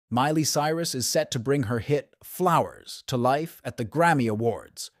Miley Cyrus is set to bring her hit Flowers to life at the Grammy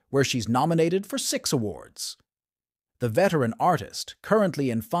Awards, where she's nominated for 6 awards. The veteran artist, currently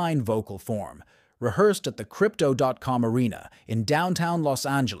in fine vocal form, rehearsed at the Crypto.com Arena in downtown Los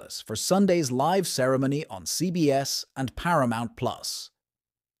Angeles for Sunday's live ceremony on CBS and Paramount+.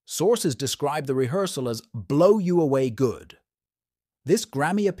 Sources describe the rehearsal as blow you away good. This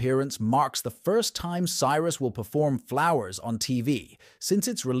Grammy appearance marks the first time Cyrus will perform Flowers on TV since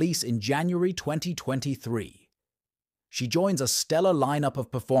its release in January 2023. She joins a stellar lineup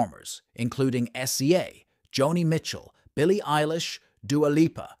of performers, including SCA, Joni Mitchell, Billie Eilish, Dua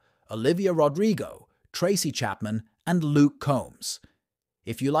Lipa, Olivia Rodrigo, Tracy Chapman, and Luke Combs.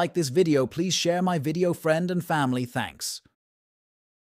 If you like this video, please share my video friend and family. Thanks.